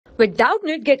With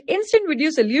Doubtnut, get instant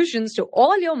video solutions to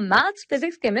all your maths,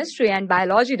 physics, chemistry, and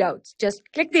biology doubts. Just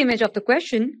click the image of the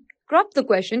question, crop the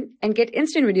question, and get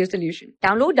instant video solution.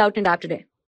 Download Doubtnut app today.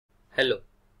 Hello.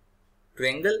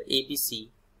 Triangle ABC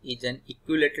is an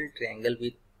equilateral triangle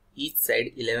with each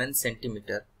side 11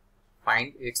 cm.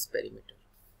 Find its perimeter.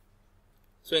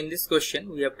 So in this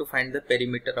question, we have to find the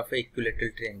perimeter of an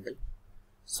equilateral triangle.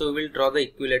 So we will draw the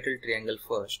equilateral triangle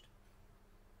first.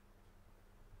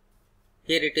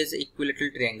 Here it is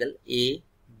equilateral triangle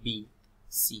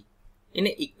ABC. In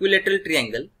an equilateral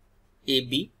triangle,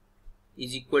 AB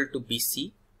is equal to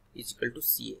BC is equal to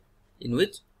CA, in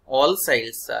which all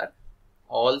sides are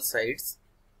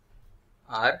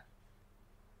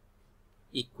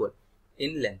equal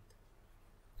in length.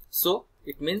 So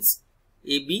it means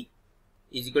AB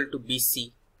is equal to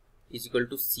BC is equal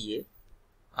to CA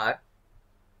are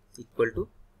equal to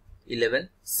 11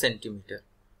 cm.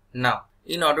 Now,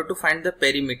 in order to find the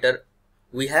perimeter,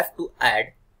 we have to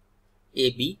add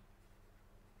AB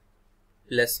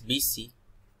plus BC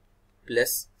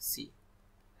plus C.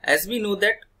 As we know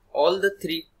that all the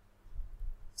three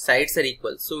sides are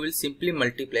equal, so we will simply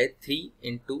multiply 3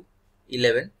 into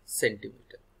 11 cm.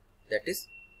 That is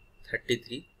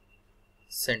 33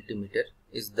 cm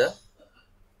is the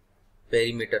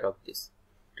perimeter of this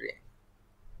triangle.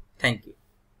 Thank you.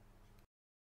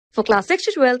 For class 6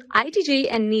 to 12, IIT JEE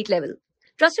and NEET level.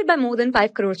 Trusted by more than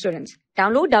 5 crore students.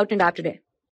 Download Doubtnut app today.